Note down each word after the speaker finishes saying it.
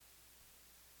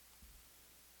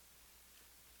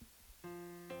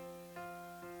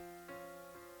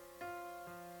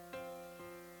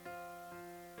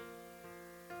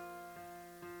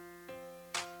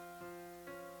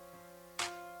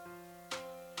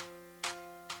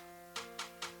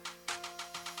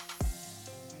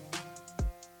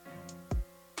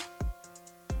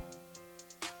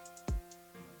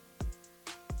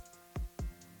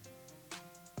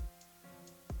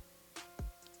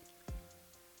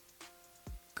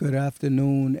Good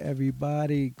afternoon,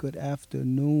 everybody. Good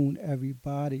afternoon,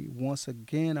 everybody. Once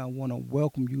again, I want to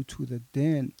welcome you to the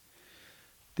Den.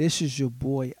 This is your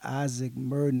boy Isaac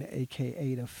Murden,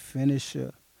 aka the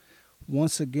Finisher.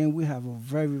 Once again, we have a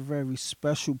very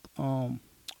special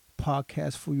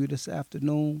podcast for you this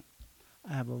afternoon.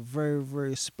 I have a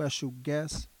very special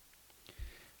guest.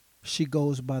 She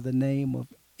goes by the name of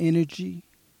Energy.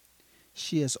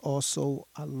 She is also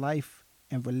a life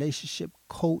and relationship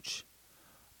coach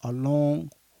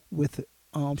along with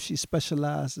she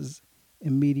specializes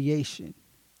in mediation.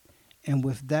 And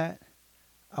with that,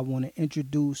 I want to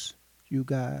introduce you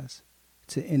guys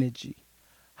to Energy.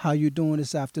 How you doing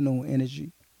this afternoon,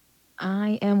 Energy?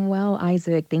 I am well,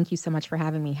 Isaac. Thank you so much for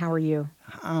having me. How are you?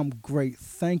 I'm great.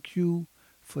 Thank you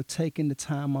for taking the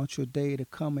time out your day to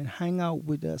come and hang out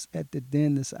with us at the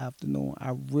den this afternoon.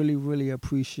 I really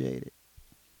appreciate it.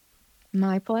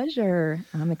 My pleasure.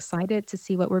 I'm excited to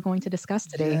see what we're going to discuss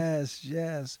today.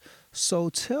 Yes. So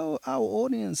tell our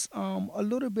audience a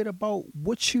little bit about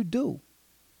what you do.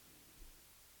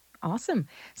 Awesome.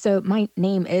 So my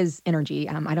name is Energy.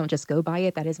 I don't just go by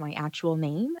it. That is my actual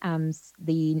name.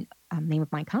 The name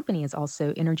of my company is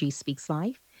also Nrgy Speaks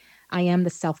Life. I am the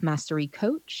self mastery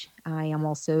coach. I am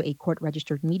also a court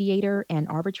registered mediator and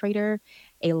arbitrator,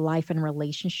 a life and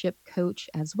relationship coach,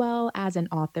 as well as an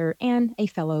author and a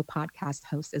fellow podcast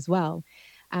host as well.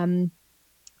 Um,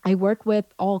 I work with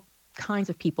all kinds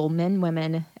of people, men,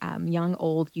 women, young,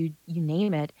 old, you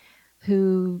name it,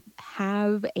 who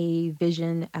have a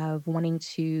vision of wanting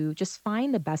to just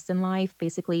find the best in life,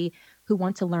 basically, who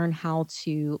want to learn how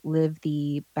to live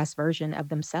the best version of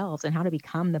themselves and how to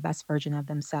become the best version of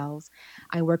themselves.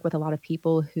 I work with a lot of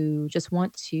people who just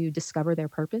want to discover their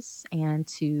purpose and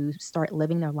to start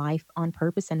living their life on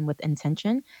purpose and with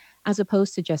intention, as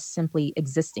opposed to just simply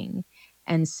existing.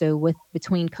 And so with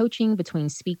between coaching, between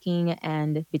speaking,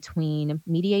 and between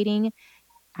mediating,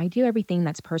 I do everything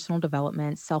that's personal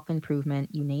development, self-improvement,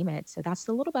 you name it. So that's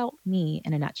a little about me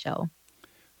in a nutshell.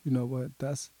 You know what?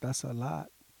 That's a lot.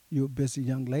 You're a busy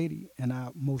young lady, and I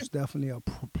most definitely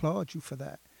applaud you for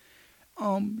that.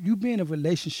 You being a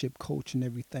relationship coach and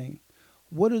everything,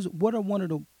 what are one of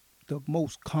the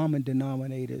most common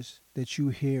denominators that you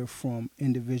hear from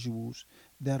individuals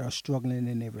that are struggling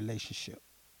in their relationship?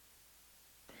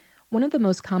 One of the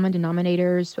most common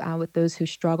denominators with those who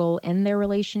struggle in their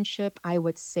relationship, I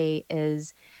would say,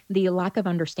 is the lack of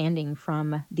understanding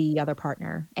from the other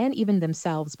partner and even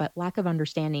themselves, but lack of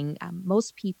understanding.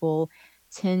 Most people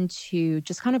tend to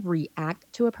just kind of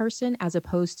react to a person as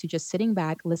opposed to just sitting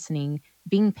back, listening,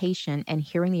 being patient, and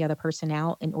hearing the other person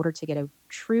out in order to get a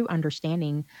true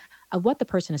understanding of what the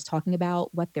person is talking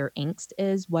about, what their angst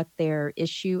is, what their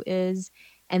issue is,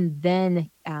 and then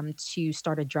to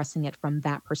start addressing it from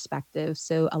that perspective.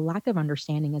 So, a lack of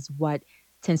understanding is what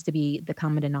tends to be the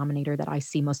common denominator that I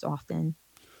see most often.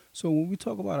 So when we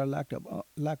talk about a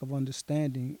lack of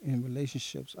understanding in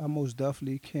relationships, I most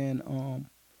definitely can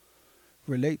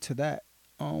relate to that.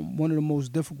 One of the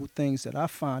most difficult things that I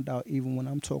find out, even when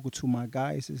I'm talking to my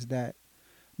guys, is that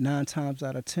 9 times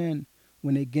out of 10,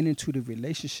 when they get into the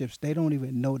relationships, they don't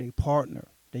even know their partner.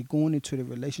 They going into the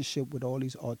relationship with all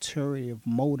these ulterior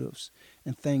motives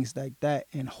and things like that,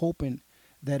 and hoping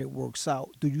that it works out.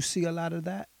 Do you see a lot of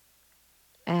that?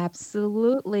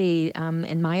 Absolutely.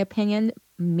 In my opinion,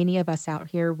 many of us out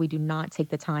here, we do not take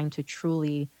the time to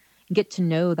truly get to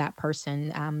know that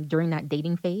person during that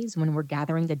dating phase when we're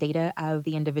gathering the data of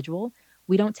the individual.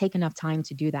 We don't take enough time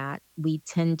to do that. We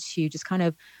tend to just kind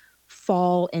of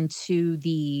fall into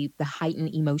the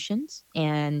heightened emotions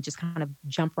and just kind of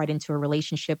jump right into a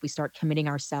relationship. We start committing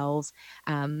ourselves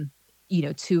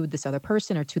to this other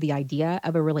person or to the idea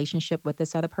of a relationship with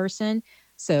this other person.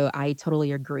 So I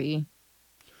totally agree.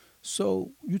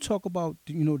 So you talk about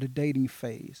the dating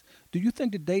phase. Do you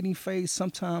think the dating phase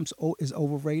sometimes is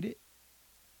overrated?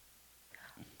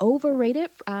 Overrated,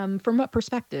 from what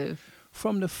perspective?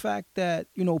 From the fact that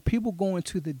people go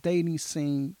into the dating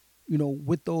scene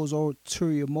with those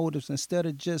ulterior motives instead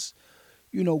of just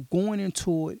going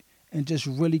into it and just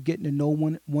really getting to know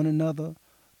one another,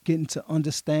 getting to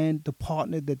understand the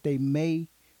partner that they may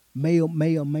or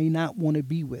may not want to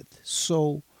be with.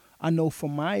 So I know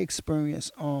from my experience,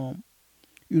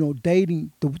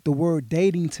 dating, the word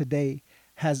dating today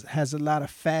has a lot of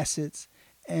facets,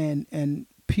 and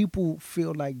people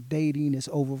feel like dating is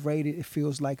overrated. It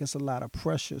feels like it's a lot of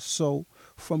pressure. So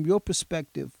from your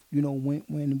perspective,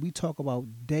 when we talk about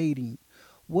dating,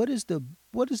 what is the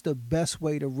what is the best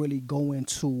way to really go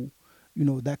into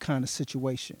that kind of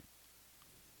situation?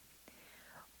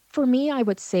 For me, I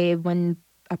would say when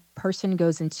a person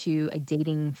goes into a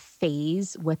dating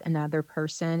phase with another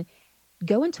person,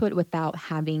 go into it without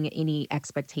having any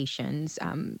expectations.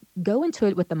 Go into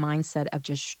it with the mindset of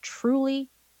just truly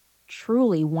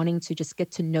wanting to just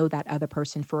get to know that other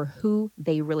person for who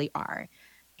they really are.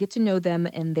 Get to know them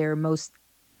in their most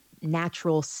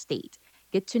natural state.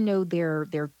 Get to know their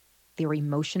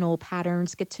emotional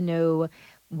patterns, get to know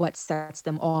what sets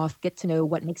them off, get to know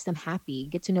what makes them happy,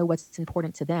 get to know what's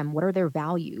important to them. What are their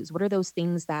values? What are those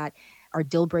things that are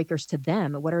deal breakers to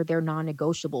them? What are their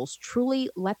non-negotiables? Truly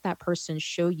let that person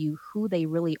show you who they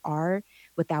really are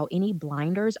without any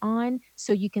blinders on,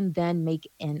 so you can then make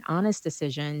an honest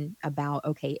decision about,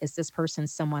 okay, is this person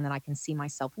someone that I can see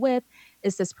myself with?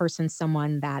 Is this person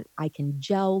someone that I can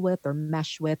gel with or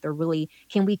mesh with, or really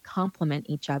can we complement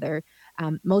each other?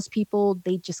 Most people,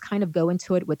 they just kind of go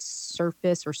into it with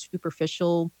surface or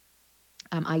superficial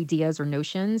ideas or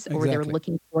notions, or they're Exactly.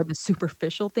 looking for the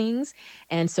superficial things.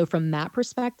 And so, from that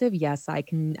perspective, yes, I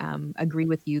can agree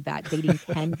with you that dating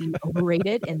can be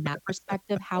overrated in that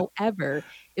perspective. However,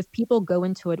 if people go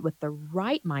into it with the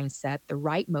right mindset, the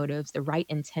right motives, the right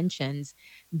intentions,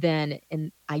 then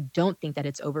and I don't think that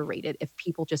it's overrated if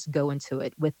people just go into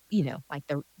it with, like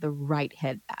the right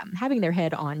head, having their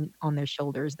head on their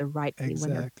shoulders the right way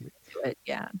when they're Exactly. into it.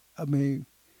 Yeah. I mean,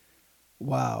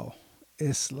 wow.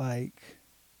 It's like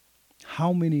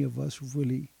how many of us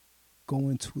really go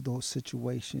into those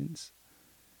situations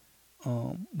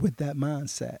with that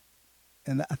mindset?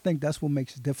 And I think that's what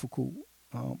makes difficult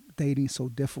dating so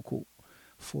difficult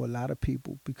for a lot of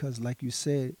people because, like you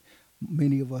said,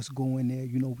 many of us go in there,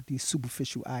 with these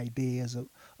superficial ideas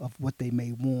of what they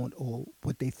may want or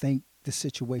what they think the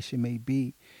situation may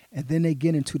be, and then they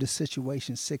get into the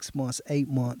situation 6 months, 8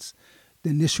 months. The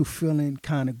initial feeling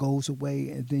kind of goes away,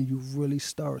 and then you really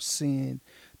start seeing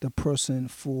the person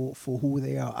for who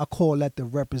they are. I call that the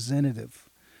representative.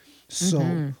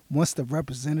 So Hmm. once the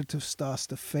representative starts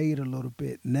to fade a little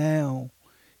bit, now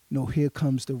here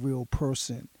comes the real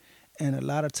person. And a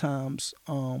lot of times,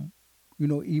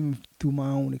 even through my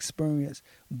own experience,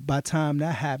 by the time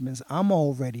that happens, I'm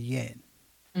already in.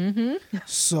 Hmm.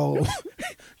 So,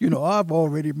 I've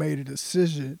already made a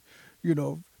decision.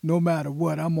 No matter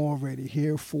what, I'm already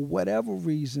here for whatever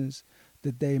reasons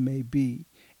that they may be.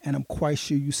 And I'm quite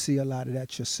sure you see a lot of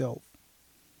that yourself.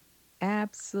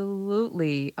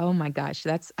 Absolutely. Oh my gosh,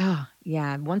 that's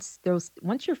yeah, once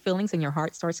your feelings and your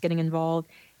heart starts getting involved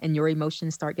and your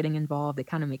emotions start getting involved, it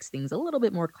kind of makes things a little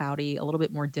bit more cloudy, a little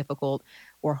bit more difficult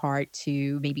or hard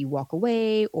to maybe walk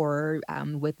away, or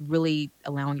with really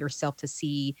allowing yourself to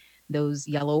see those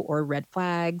yellow or red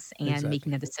flags and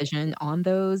making Exactly. a decision on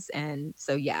those. And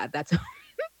so yeah, that's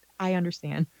I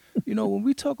understand. When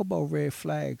we talk about red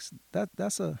flags,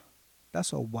 that's a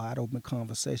wide open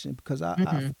conversation because I,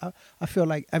 I Hmm. I I feel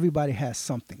like everybody has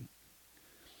something.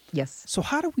 Yes. So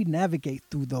how do we navigate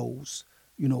through those?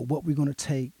 What we're going to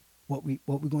take, what we're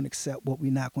going to accept, what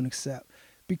we're not going to accept.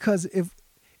 Because if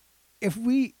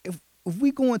we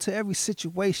go into every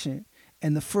situation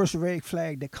and the first red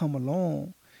flag that come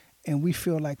along and we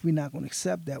feel like we're not going to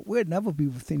accept that, we'll never be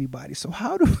with anybody. So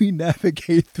how do we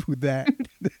navigate through that?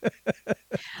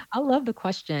 I love the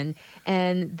question.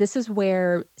 And this is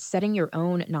where setting your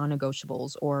own non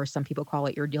negotiables, or some people call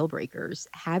it your deal breakers,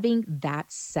 having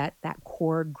that set, that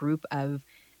core group of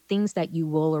things that you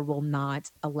will or will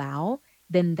not allow,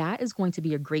 then that is going to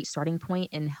be a great starting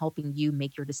point in helping you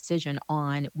make your decision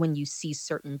on when you see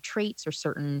certain traits or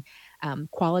certain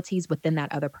qualities within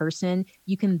that other person.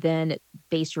 You can then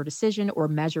base your decision or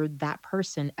measure that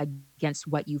person against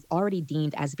what you've already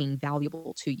deemed as being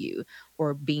valuable to you,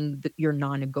 or being your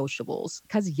non-negotiables.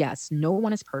 Because yes, no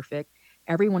one is perfect.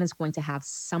 Everyone is going to have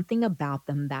something about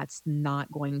them that's not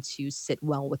going to sit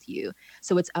well with you.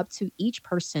 So it's up to each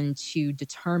person to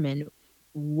determine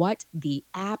what the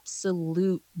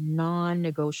absolute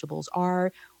non-negotiables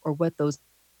are, or what those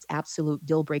absolute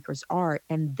deal breakers are,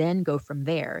 and then go from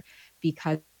there.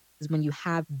 Because when you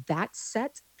have that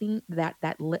set thing, I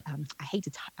hate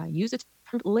to use the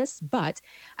term list, but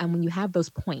when you have those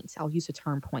points, I'll use the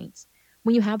term points.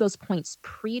 When you have those points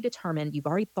predetermined, you've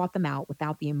already thought them out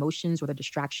without the emotions or the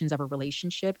distractions of a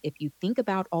relationship. If you think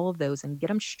about all of those and get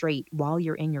them straight while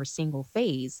you're in your single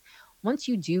phase, once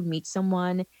you do meet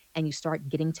someone and you start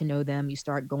getting to know them, you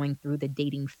start going through the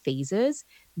dating phases,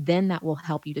 then that will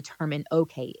help you determine,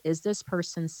 okay, is this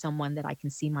person someone that I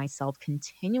can see myself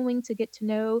continuing to get to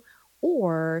know?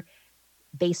 Or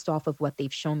based off of what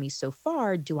they've shown me so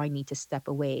far, do I need to step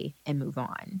away and move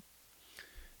on?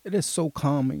 It is so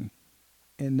calming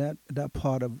in that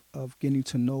part of getting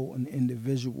to know an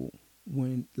individual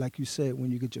when, like you said, when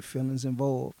you get your feelings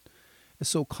involved. It's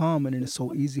so common and it's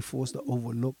so easy for us to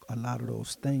overlook a lot of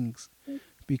those things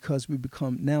because we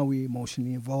become now we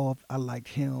emotionally involved. I like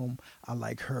him. I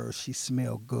like her. She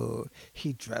smell good.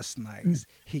 He dressed nice.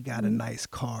 He got a Mhm. nice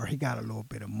car. He got a little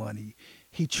bit of money.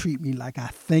 He treat me like I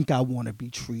think I want to be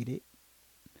treated.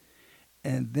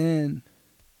 And then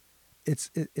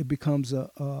it becomes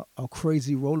a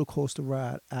crazy roller coaster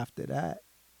ride after that.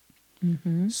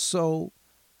 Mhm. So,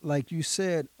 like you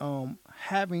said,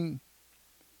 having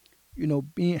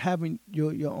being having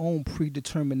your own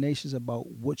predeterminations about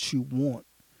what you want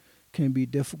can be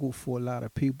difficult for a lot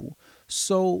of people.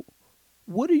 So,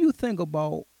 what do you think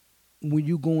about when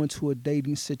you go into a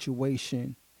dating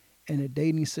situation and a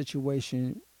dating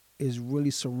situation is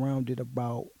really surrounded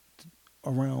about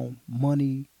around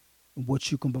money,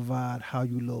 what you can provide, how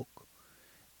you look,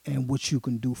 and what you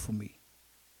can do for me?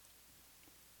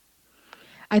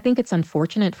 I think it's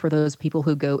unfortunate for those people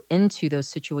who go into those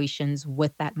situations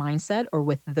with that mindset or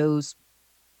with those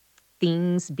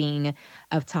things being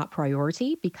of top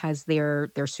priority because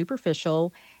they're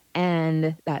superficial,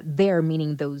 and that they're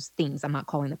meaning those things. I'm not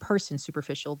calling the person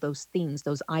superficial. Those things,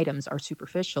 those items are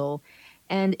superficial,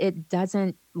 and it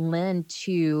doesn't lend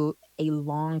to a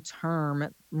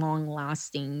long-term,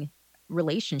 long-lasting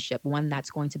relationship, one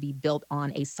that's going to be built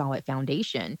on a solid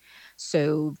foundation.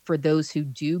 So for those who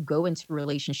do go into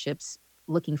relationships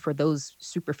looking for those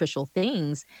superficial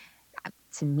things,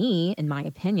 to me, in my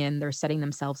opinion, they're setting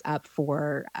themselves up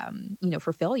for,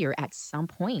 for failure at some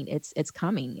point. It's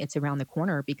coming. It's around the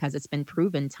corner because it's been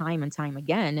proven time and time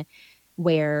again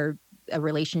where a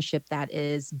relationship that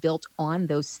is built on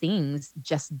those things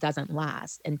just doesn't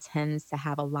last and tends to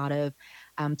have a lot of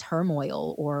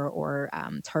turmoil or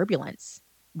turbulence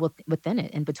within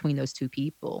it and between those two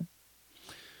people.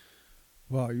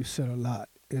 Wow, you said a lot.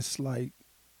 It's like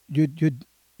you're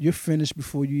you're finished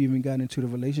before you even got into the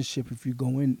relationship if you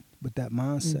go in with that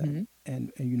mindset. Hmm.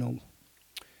 And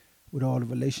with all the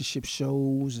relationship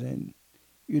shows and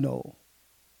you know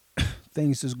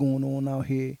things that's going on out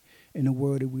here in the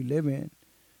world that we live in,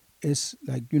 it's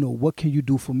like what can you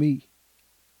do for me?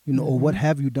 Or what Hmm.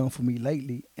 have you done for me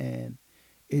lately? And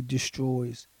it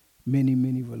destroys many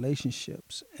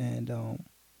relationships. And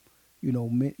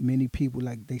many people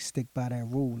like they stick by that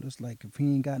rule. It's like if he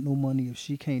ain't got no money, if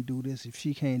she can't do this, if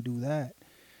she can't do that,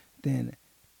 then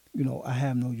I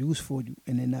have no use for you.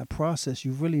 And in that process,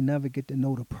 you really never get to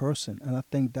know the person. And I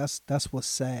think that's what's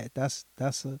sad. That's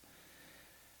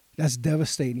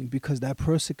devastating because that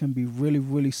person can be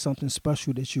really something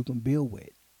special that you can build with.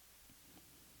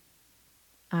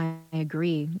 I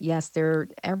agree. Yes,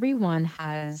 everyone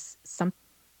has something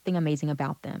amazing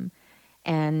about them.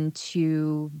 And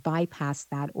to bypass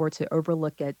that or to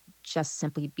overlook it just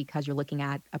simply because you're looking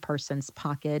at a person's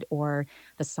pocket or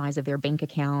the size of their bank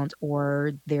account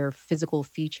or their physical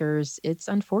features, it's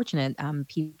unfortunate.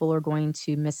 People are going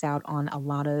to miss out on a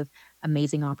lot of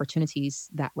amazing opportunities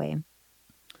that way.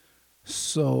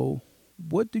 So,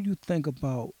 what do you think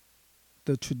about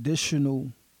the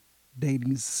traditional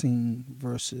dating scene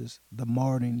versus the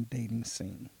modern dating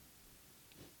scene?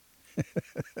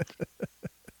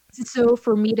 So,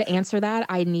 for me to answer that,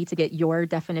 I need to get your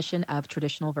definition of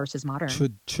traditional versus modern.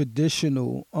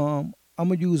 Traditional. I'm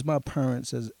gonna use my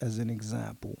parents as an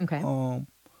example. Okay.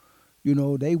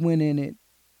 They went in it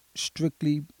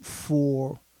strictly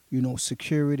for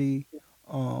security.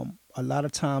 A lot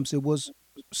of times it was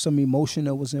some emotion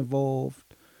that was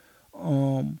involved.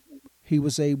 Um, he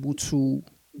was able to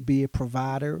be a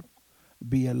provider,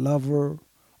 be a lover.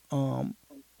 Um,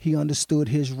 he understood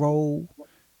his role.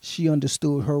 She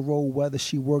understood her role, whether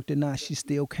she worked or not. She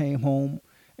still came home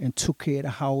and took care of the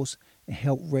house and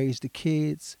helped raise the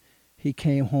kids. He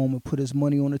came home and put his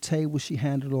money on the table. She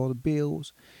handled all the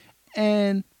bills.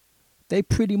 And they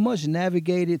pretty much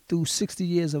navigated through 60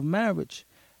 years of marriage,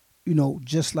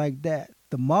 just like that.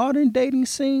 The modern dating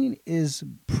scene is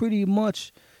pretty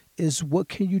much is what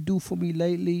can you do for me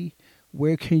lately?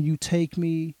 Where can you take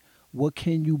me? What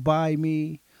can you buy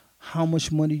me? How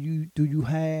much money do you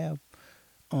have?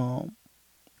 Um,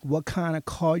 what kind of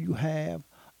car you have?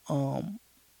 Um,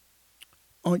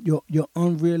 your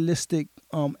unrealistic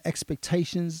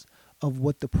expectations of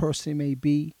what the person may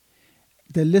be.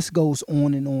 The list goes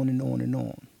on and on and on and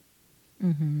on.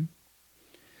 Hmm.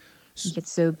 S-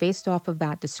 So, based off of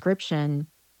that description,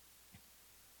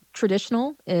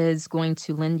 traditional is going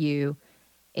to lend you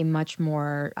a much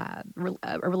more a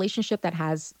relationship that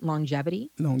has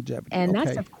longevity. Longevity. And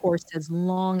that's, Okay. of course, as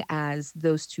long as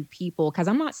those two people, because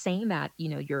I'm not saying that,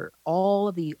 you're all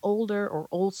of the older or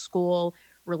old school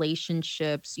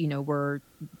relationships, were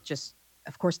just,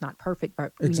 of course, not perfect,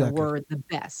 but, Exactly. were the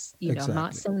best. I'm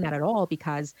not Exactly. saying that at all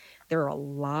because there are a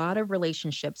lot of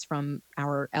relationships from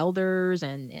our elders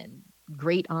and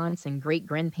great aunts and great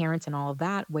grandparents and all of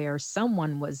that, where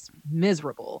someone was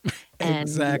miserable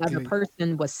and the other Exactly.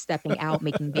 person was stepping out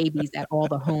making babies at all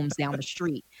the homes down the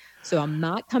street. So I'm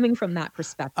not coming from that I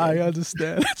perspective,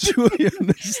 understand. I truly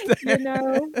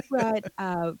understand. but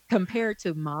compared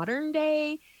to modern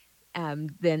day,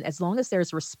 then as long as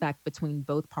there's respect between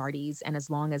both parties and as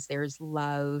long as there's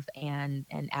love and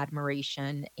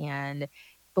admiration and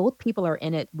both people are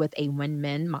in it with a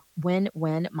win-win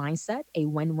mindset, a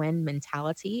win-win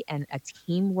mentality, and a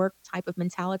teamwork type of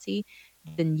mentality,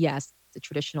 then yes, the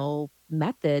traditional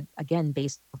method, again,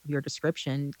 based off of your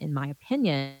description, in my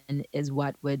opinion, is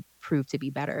what would prove to be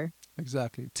better.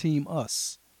 Exactly. Team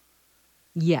us.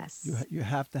 Yes. You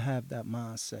have to have that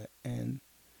mindset. And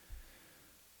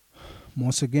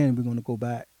once again, we're going to go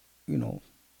back. You know,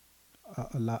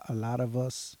 a lot of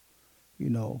us. You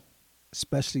know,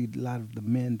 especially a lot of the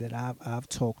men that I've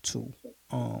talked to.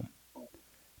 Um,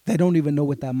 they don't even know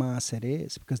what that mindset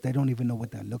is because they don't even know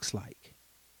what that looks like.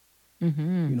 You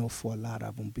Mhm. know, for a lot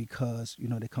of them because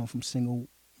they come from single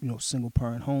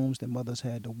parent homes. Their mothers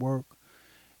had to work,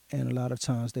 and a lot of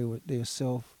times they were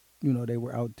self. They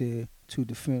were out there to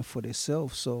defend for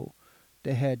themselves. So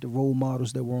they had the role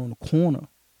models that were on the corner,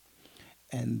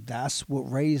 and that's what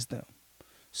raised them.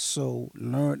 So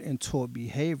learned and taught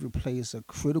behavior plays a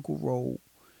critical role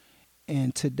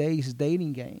in today's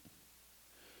dating game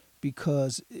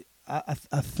because I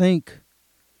think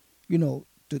the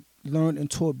learned and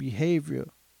taught behavior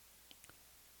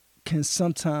can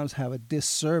sometimes have a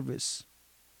disservice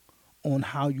on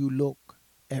how you look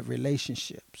at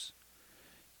relationships.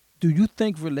 Do you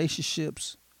think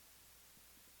relationships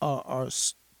are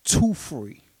too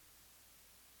free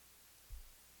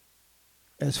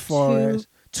as far To as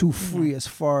too yeah. free as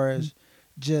far as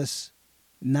just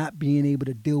not being able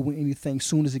to deal with anything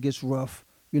soon as it gets rough?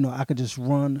 I can just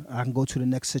run. I can go to the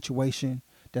next situation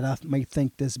that I may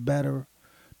think that's better.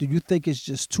 Do you think it's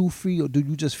just too free, or do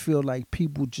you just feel like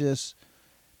people just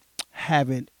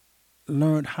haven't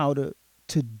learned how to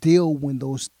deal when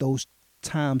those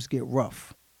times get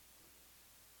rough?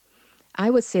 I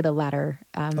would say the latter.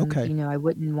 Okay. I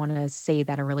wouldn't want to say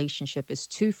that a relationship is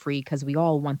too free because we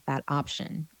all want that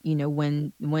option.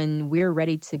 When we're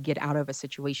ready to get out of a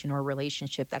situation or a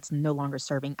relationship that's no longer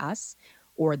serving us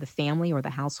or the family or the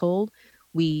household,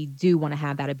 we do want to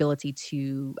have that ability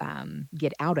to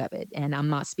get out of it. And I'm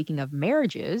not speaking of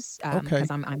marriages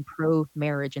because Okay. I'm pro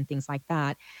marriage and things like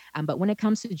that. But when it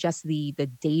comes to just the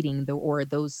dating or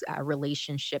those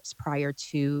relationships prior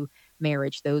to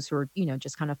marriage, those who are,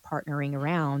 just kind of partnering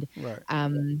around. Right.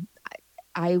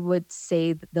 I would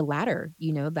say the latter,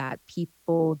 that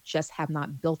people just have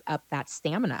not built up that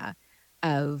stamina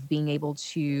of being able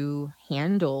to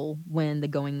handle when the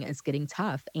going is getting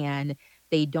tough and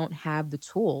they don't have the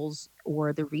tools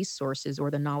or the resources or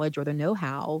the knowledge or the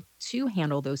know-how to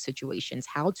handle those situations,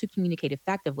 how to communicate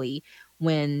effectively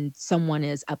when someone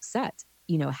is upset,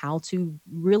 how to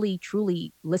really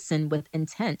truly listen with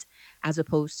intent as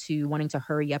opposed to wanting to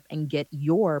hurry up and get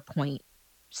your point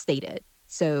stated.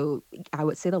 So, I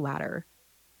would say the latter.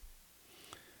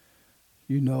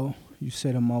 You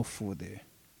said a mouthful there.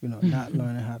 Not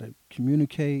learning how to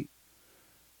communicate,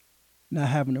 not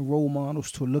having the role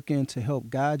models to look in to help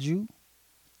guide you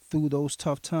through those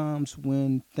tough times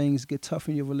when things get tough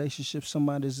in your relationship.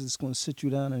 Somebody's just going to sit you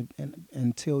down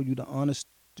and tell you the honest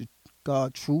to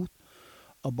God truth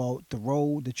about the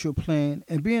role that you're playing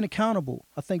and being accountable.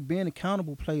 I think being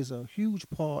accountable plays a huge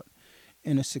part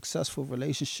in a successful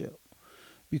relationship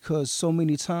because so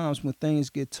many times when things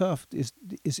get tough,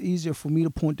 it's easier for me to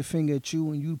point the finger at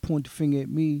you and you point the finger at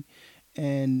me,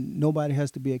 and nobody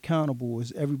has to be accountable.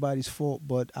 It's everybody's fault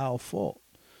but our fault.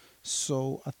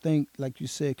 So I think, like you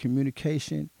said,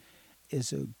 communication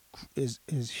is a is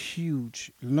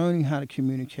huge. Learning how to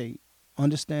communicate,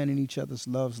 understanding each other's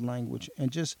love's language,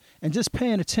 and just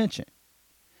paying attention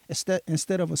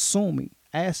instead of assuming.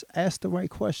 Ask the right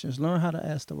questions. Learn how to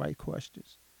ask the right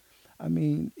questions. I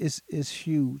mean, it's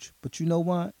huge. But you know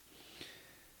what?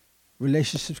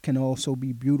 Relationships can also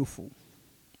be beautiful,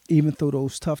 even through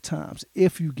those tough times,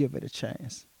 if you give it a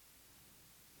chance.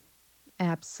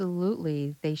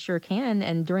 Absolutely, they sure can,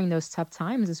 and during those tough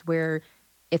times is where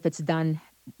if it's done,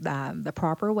 the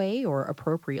proper way or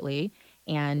appropriately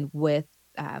and with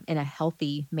in a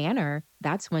healthy manner,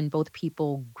 that's when both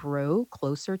people grow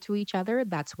closer to each other.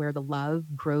 That's where the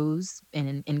love grows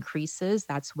and increases.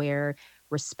 That's where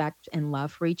respect and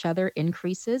love for each other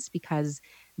increases because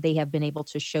they have been able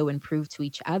to show and prove to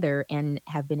each other and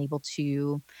have been able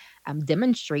to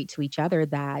demonstrate to each other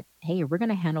that, hey, we're going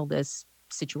to handle this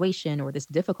situation or this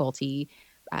difficulty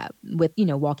with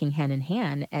walking hand in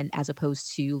hand, and as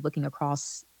opposed to looking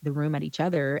across the room at each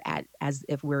other at as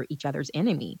if we're each other's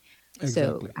enemy.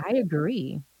 So Exactly. I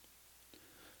agree.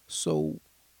 So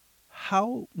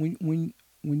how when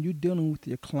you're dealing with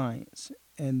your clients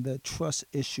and the trust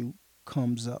issue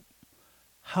comes up,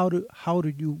 how do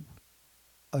you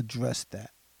address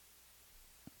that?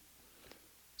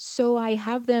 So I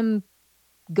have them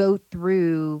go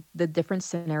through the different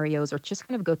scenarios, or just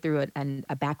kind of go through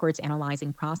a backwards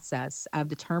analyzing process of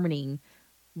determining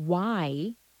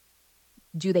why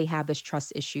do they have this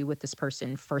trust issue with this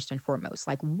person first and foremost?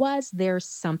 Like, was there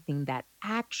something that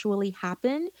actually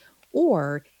happened,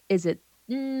 or is it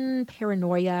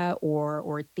paranoia,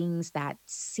 or things that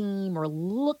seem or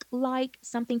look like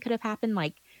something could have happened?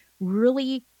 Like,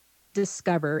 really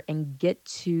discover and get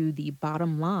to the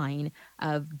bottom line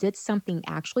of, did something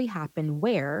actually happen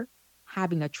where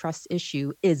having a trust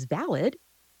issue is valid,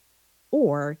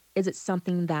 or is it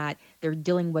something that they're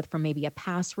dealing with from maybe a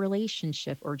past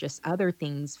relationship, or just other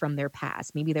things from their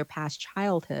past, maybe their past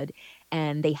childhood,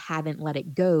 and they haven't let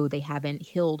it go? They haven't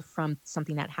healed from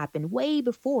something that happened way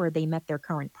before they met their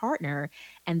current partner.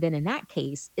 And then in that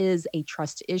case, is a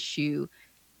trust issue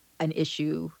an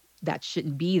issue that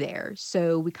shouldn't be there?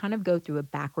 So we kind of go through a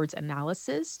backwards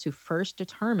analysis to first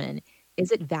determine,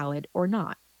 is it valid or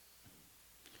not?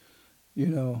 You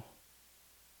know,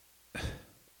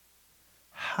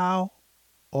 how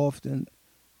often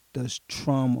does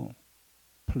trauma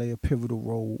play a pivotal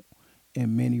role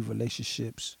in many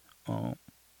relationships, um,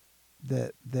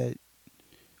 that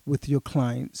with your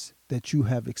clients that you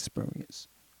have experienced?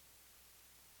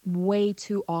 Way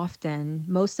too often.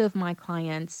 Most of my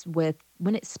clients,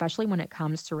 especially when it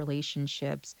comes to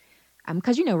relationships,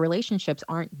 because relationships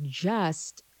aren't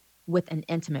just with an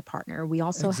intimate partner. We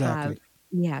also have, Exactly.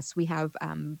 yes, we have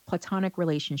platonic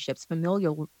relationships,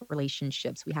 familial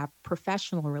relationships, we have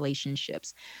professional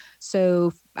relationships.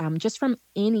 So, just from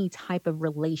any type of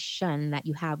relation that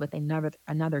you have with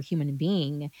another human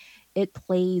being, it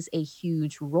plays a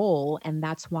huge role, and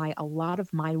that's why a lot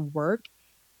of my work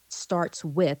starts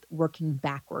with working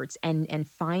backwards and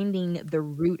finding the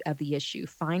root of the issue,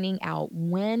 finding out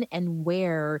when and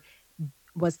where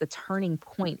was the turning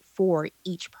point for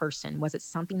each person. Was it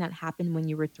something that happened when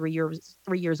you were 3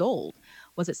 years old?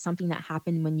 Was it something that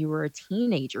happened when you were a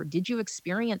teenager? Did you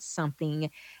experience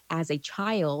something as a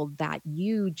child that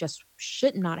you just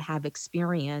should not have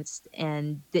experienced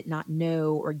and did not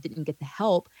know, or didn't get the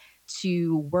help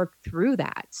to work through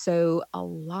that? So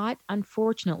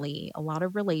unfortunately, a lot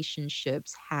of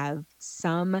relationships have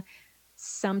some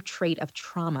trait of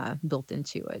trauma built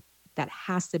into it that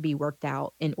has to be worked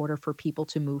out in order for people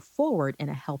to move forward in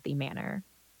a healthy manner.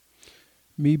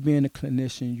 Me being a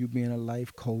clinician, you being a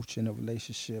life coach and a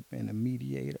relationship and a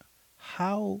mediator,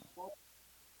 how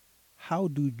how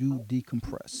do you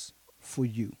decompress for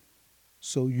you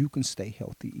so you can stay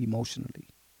healthy emotionally?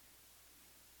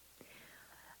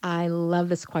 I love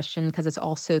this question because it's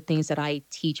also things that I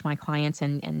teach my clients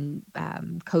and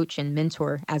coach and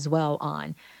mentor as well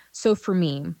on. So for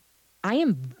me, I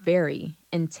am very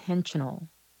intentional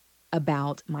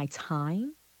about my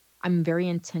time. I'm very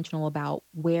intentional about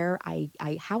where I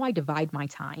how I divide my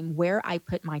time, where I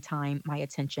put my time, my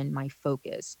attention, my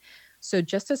focus. So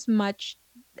just as much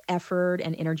effort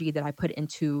and energy that I put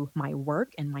into my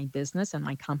work and my business and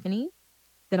my company,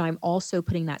 then I'm also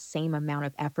putting that same amount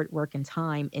of effort, work, and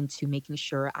time into making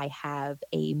sure I have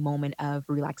a moment of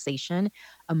relaxation,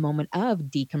 a moment of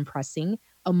decompressing,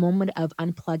 a moment of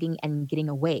unplugging and getting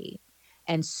away.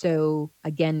 And so,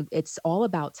 again, it's all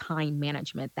about time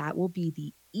management. That will be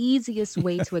the easiest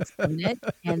way to explain it.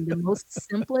 And the most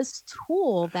simplest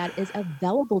tool that is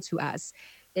available to us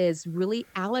is really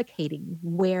allocating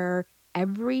where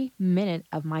every minute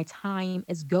of my time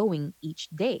is going each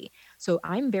day. So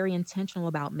I'm very intentional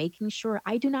about making sure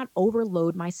I do not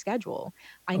overload my schedule.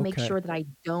 I make Okay. sure that I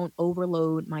don't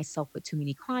overload myself with too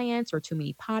many clients, or too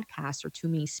many podcasts, or too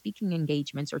many speaking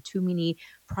engagements, or too many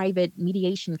private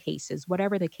mediation cases,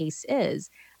 whatever the case is.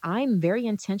 I'm very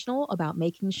intentional about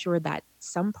making sure that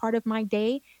some part of my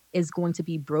day is going to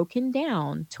be broken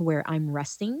down to where I'm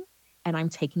resting and I'm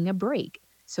taking a break.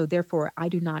 So, therefore, I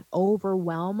do not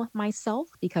overwhelm myself,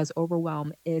 because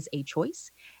overwhelm is a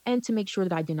choice, and to make sure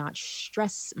that I do not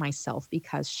stress myself,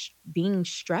 because being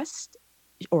stressed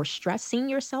or stressing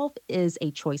yourself is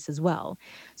a choice as well.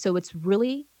 So it's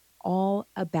really all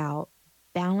about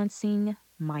balancing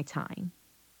my time.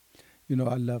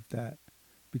 I love that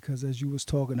because as you was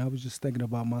talking, I was just thinking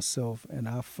about myself, and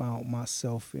I found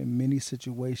myself in many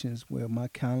situations where my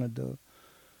calendar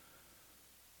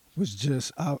was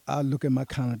just I look at my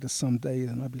calendar some days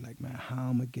and I'll be like, man, how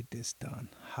am I gonna get this done?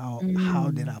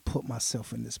 How did Mm, I put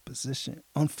myself in this position?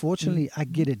 mm, Unfortunately, I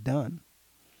get it done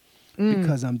mm.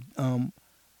 because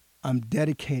I'm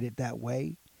dedicated that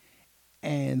way.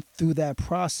 And through that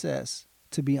process,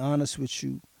 to be honest with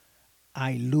you,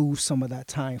 I lose some of that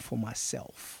time for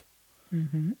myself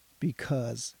Mhm.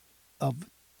 because of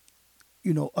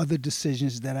other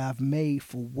decisions that I've made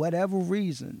for whatever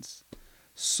reasons.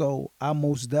 So I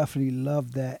most definitely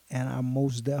love that, and I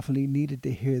most definitely needed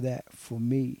to hear that for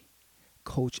me,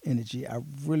 Coach Energy. I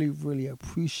really, really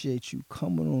appreciate you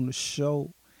coming on the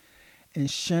show and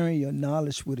sharing your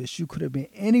knowledge with us. You could have been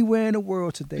anywhere in the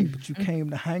world today, but you came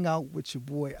to hang out with your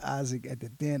boy Isaac at the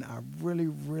den. I really,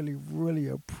 really, really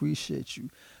appreciate you.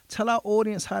 Tell our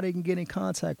audience how they can get in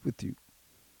contact with you.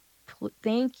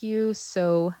 Thank you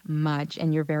so much,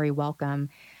 and you're very welcome.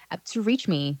 To reach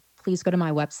me, please go to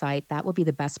my website. That will be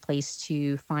the best place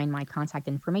to find my contact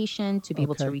information, to be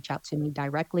able to Okay. reach out to me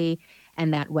directly.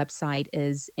 And that website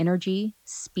is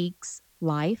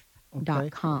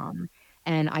Okay. nrgyspeakslife.com.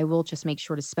 And I will just make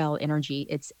sure to spell energy.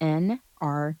 It's NRGY,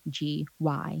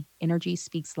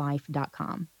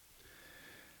 nrgyspeakslife.com.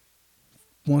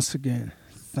 Once again,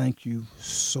 thank you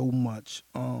so much.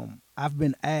 I've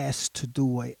been asked to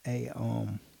do a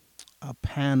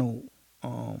panel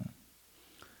um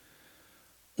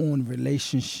on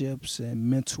relationships and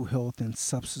mental health and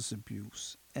substance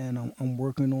abuse. And I'm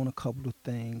working on a couple of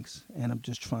things and I'm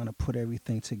just trying to put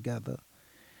everything together.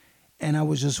 And I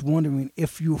was just wondering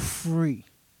if you're free,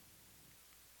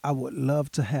 I would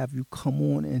love to have you come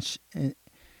on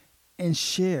and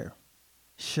share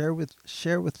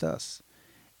with us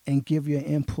and give your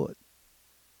input.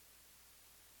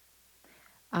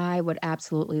 I would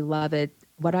absolutely love it.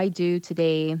 What I do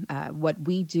today, what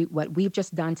we do, what we've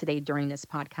just done today during this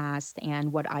podcast,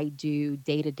 and what I do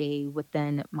day to day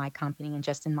within my company and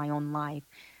just in my own life,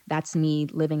 that's me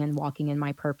living and walking in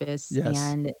my purpose. Yes,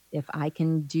 And if I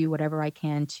can do whatever I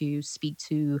can to speak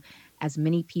to as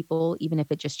many people, even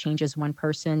if it just changes one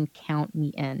person, count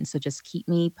me in. So just keep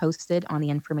me posted on the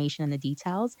information and the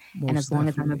details. And most as long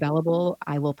as I'm definitely. available,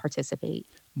 I will participate.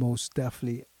 Most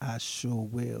definitely, I sure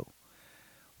will.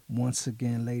 Once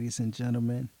again, ladies and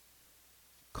gentlemen,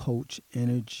 Coach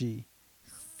Energy,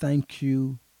 thank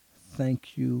you,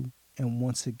 thank you, and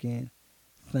once again,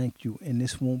 thank you. And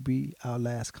this won't be our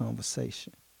last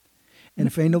conversation. And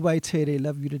if ain't nobody tell you they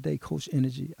love you today, Coach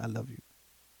Energy, I love you.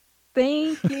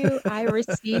 Thank you. I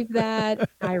received that.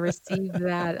 I received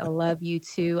that. I love you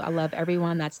too. I love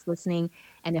everyone that's listening.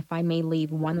 And if I may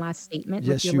leave one last statement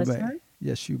with Yes, your you may. listeners,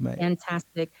 Yes, you may.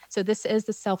 fantastic. So, this is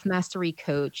the self mastery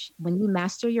coach. When you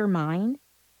master your mind,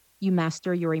 you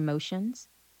master your emotions,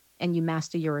 and you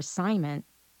master your assignment,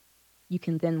 you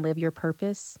can then live your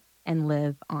purpose and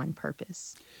live on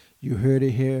purpose. You heard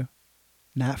it here.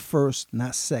 Not first,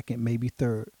 not second, maybe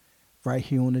third. Right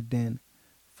here on the den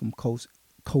from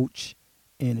Coach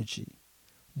Energy.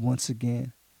 Once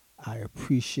again, I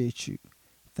appreciate you.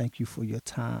 Thank you for your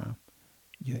time,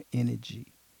 your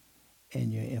energy,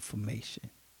 and your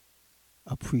information.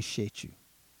 Appreciate you.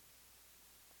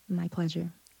 My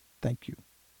pleasure. Thank you.